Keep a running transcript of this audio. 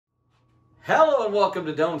Hello and welcome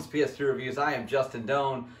to Doan's PS2 Reviews. I am Justin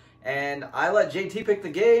Doan, and I let JT pick the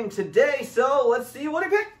game today, so let's see what he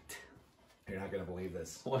picked. You're not going to believe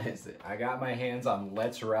this. What is it? I got my hands on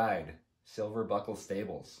Let's Ride, Silver Buckle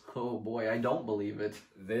Stables. Oh boy, I don't believe it.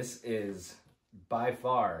 This is by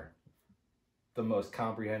far the most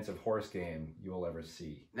comprehensive horse game you will ever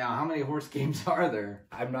see. Now, how many horse games are there?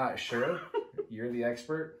 I'm not sure. You're the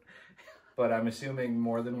expert, but I'm assuming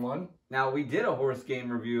more than one. Now, we did a horse game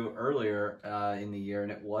review earlier in the year,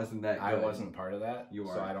 and it wasn't that good. I wasn't part of that, You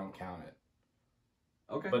are. so I don't count it.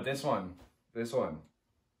 Okay. But this one.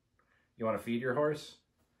 You want to feed your horse?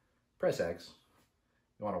 Press X.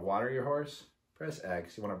 You want to water your horse? Press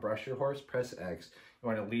X. You want to brush your horse? Press X. You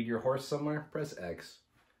want to lead your horse somewhere? Press X.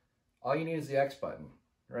 All you need is the X button.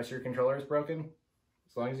 The rest of your controller is broken.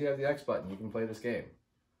 As long as you have the X button, you can play this game.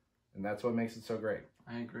 And that's what makes it so great.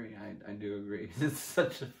 I agree. I do agree. It's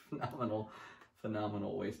such a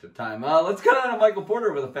phenomenal waste of time. Let's cut on to Michael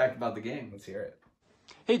Porter with a fact about the game. Let's hear it.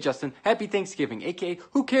 Hey Justin, happy Thanksgiving, aka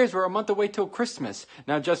who cares, we're a month away till Christmas.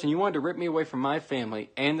 Now Justin, you wanted to rip me away from my family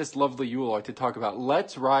and this lovely Yule to talk about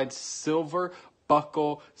Let's Ride Silver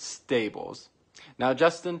Buckle Stables. Now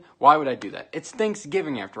Justin, why would I do that? It's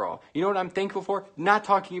Thanksgiving after all. You know what I'm thankful for? Not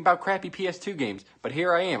talking about crappy PS2 games, but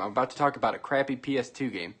here I am, I'm about to talk about a crappy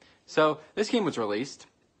PS2 game. So, this game was released,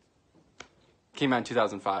 came out in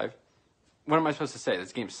 2005. What am I supposed to say?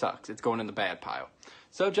 This game sucks. It's going in the bad pile.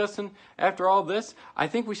 So, Justin, after all this, I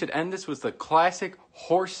think we should end this with the classic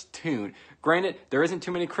horse tune. Granted, there isn't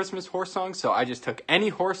too many Christmas horse songs, so I just took any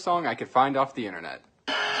horse song I could find off the internet.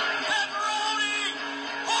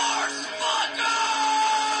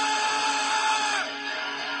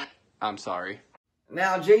 I'm sorry.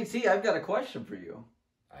 Now, JT, I've got a question for you.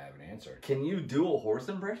 I have an answer. Can you do a horse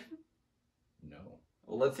impression? No.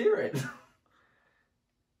 Well, let's hear it.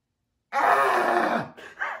 Ah!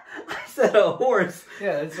 I said a horse.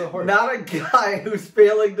 Yeah, it's a horse. Not a guy who's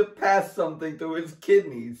failing to pass something through his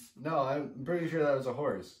kidneys. No, I'm pretty sure that was a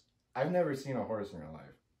horse. I've never seen a horse in real life.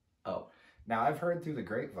 Oh. Now, I've heard through the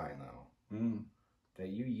grapevine, though, Mm. that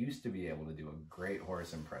you used to be able to do a great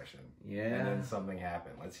horse impression. Yeah. And then something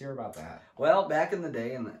happened. Let's hear about that. Well, back in the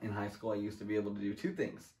day in high school, I used to be able to do two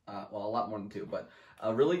things. Well, a lot more than two, but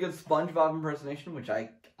a really good SpongeBob impersonation, which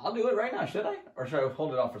I'll do it right now, should I? Or should I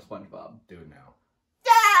hold it off for SpongeBob? Do it now.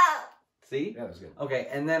 See? Yeah, that was good. Okay,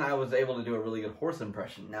 and then I was able to do a really good horse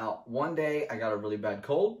impression. Now, one day I got a really bad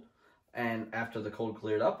cold, and after the cold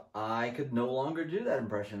cleared up, I could no longer do that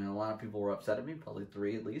impression, and a lot of people were upset at me, probably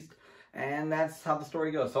 3 at least, and that's how the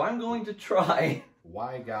story goes. So I'm going to try.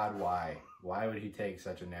 Why, God, why? Why would he take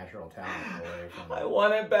such a natural talent away from I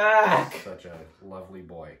want it back. such a lovely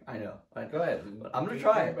boy? I know. Go ahead. But I'm going to Do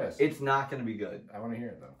try your it. best. It's not going to be good. I want to hear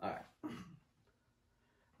it, though. All right.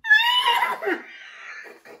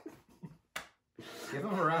 Give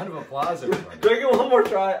him a round of applause, everybody. Do I get one more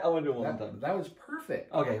try? I want to do one more time. That was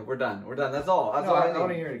perfect. Okay, we're done. We're done. That's all. That's No, all I I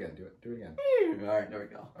want to need. hear it again. Do it again. All right, there we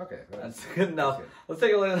go. Okay. That's good enough. That's good. Let's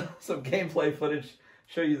take a look at some gameplay footage.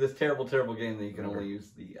 Show you this terrible, terrible game that you can only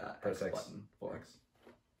use the Press X X. button for. X.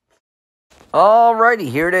 Alrighty,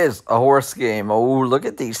 here it is, a horse game. Oh, look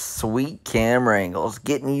at these sweet camera angles,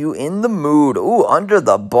 getting you in the mood. Ooh, under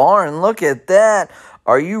the barn, look at that.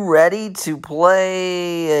 Are you ready to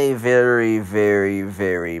play a very, very,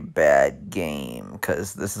 very bad game?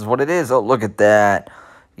 Because this is what it is. Oh, look at that.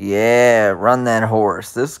 Yeah, run that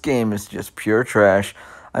horse. This game is just pure trash.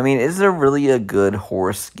 I mean, is there really a good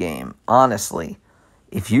horse game? Honestly,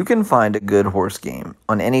 if you can find a good horse game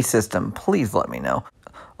on any system, please let me know.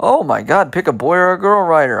 Oh my god, pick a boy or a girl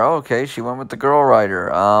rider. Oh, okay, she went with the girl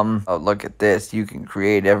rider. Oh, look at this. You can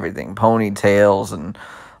create everything. Ponytails and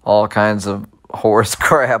all kinds of horse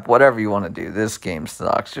crap. Whatever you want to do. This game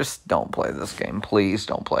sucks. Just don't play this game. Please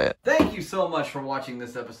don't play it. Thank you so much for watching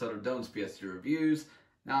this episode of Doan's PS2 Reviews.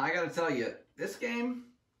 Now, I gotta tell you, this game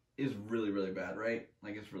is really, really bad, right?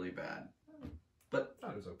 Like, it's really bad. But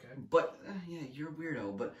That was okay. yeah, you're a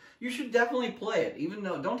weirdo, but you should definitely play it. Even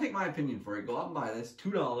though, don't take my opinion for it. Go out and buy this,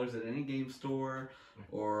 $2 at any game store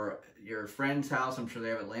or your friend's house. I'm sure they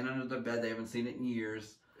have it laying under their bed. They haven't seen it in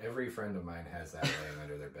years. Every friend of mine has that laying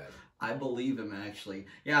under their bed. I believe him, actually.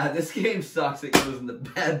 Yeah, this game sucks. It goes in the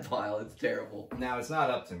bad pile. It's terrible. Now, it's not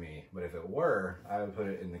up to me, but if it were, I would put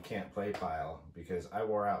it in the can't play pile because I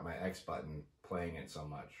wore out my X button playing it so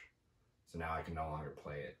much. So now I can no longer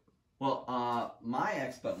play it. Well, my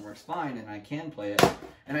X button works fine, and I can play it,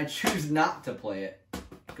 and I choose not to play it.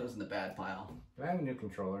 It goes in the bad pile. I have a new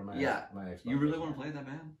controller. My Yeah, X you really want to play it that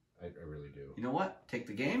bad? I really do. You know what? Take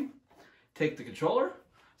the game, take the controller,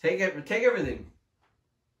 take everything.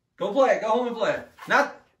 Go play it. Go home and play it.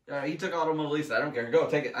 Not, he took Automobilista. I don't care. Go,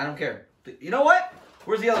 take it. I don't care. You know what?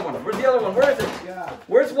 Where's the other one? Where's the other one? Where is it? Yeah.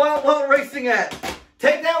 Where's Wild Wild Racing at?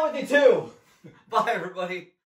 Take that with you too. Bye, everybody.